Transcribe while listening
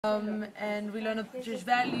and we learn about Jewish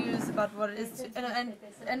values, about what it is to,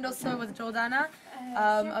 and also with Jordana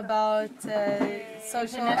about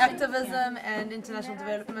social activism and international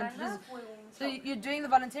development. So you're doing the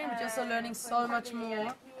volunteering, but you're also learning so much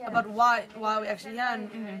more about why we're actually here,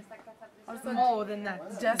 and also more than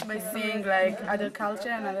that. Just by seeing like other culture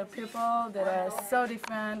and other people that are so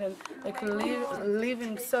different and like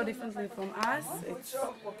living so differently from us, it's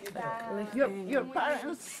like your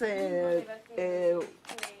parents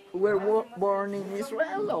were born in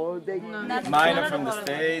Israel, or they? Mine are from the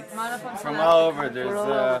States, from all over.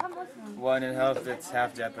 There's one in health that's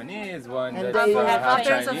half Japanese, one that's half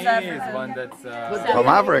Chinese, one that's from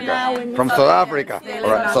Africa, from South Africa.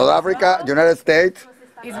 All right. South Africa, United States,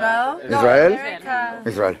 Israel. Israel, America.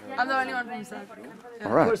 Israel. I'm the only one from South Africa. Yeah.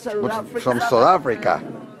 All right, from South Africa.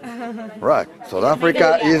 Right, South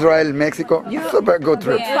Africa, Israel, Mexico. Super good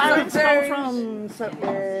trip. Parents come from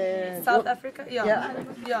South Africa? Yeah.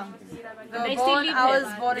 They I was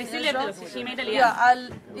born in Israel. She made a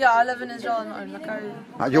I live in Israel.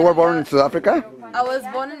 You were born in South Africa? I was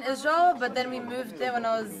born in Israel, but then we moved there when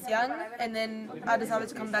I was young, and then I decided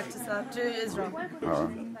to come back to Israel.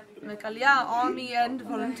 Like Aliyah, army, and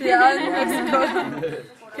volunteer in Mexico.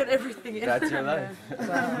 Get everything in. that's your life.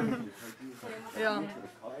 Yeah.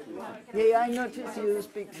 Yeah, I noticed you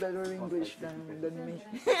speak better English than me.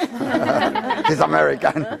 He's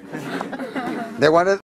American. They wanted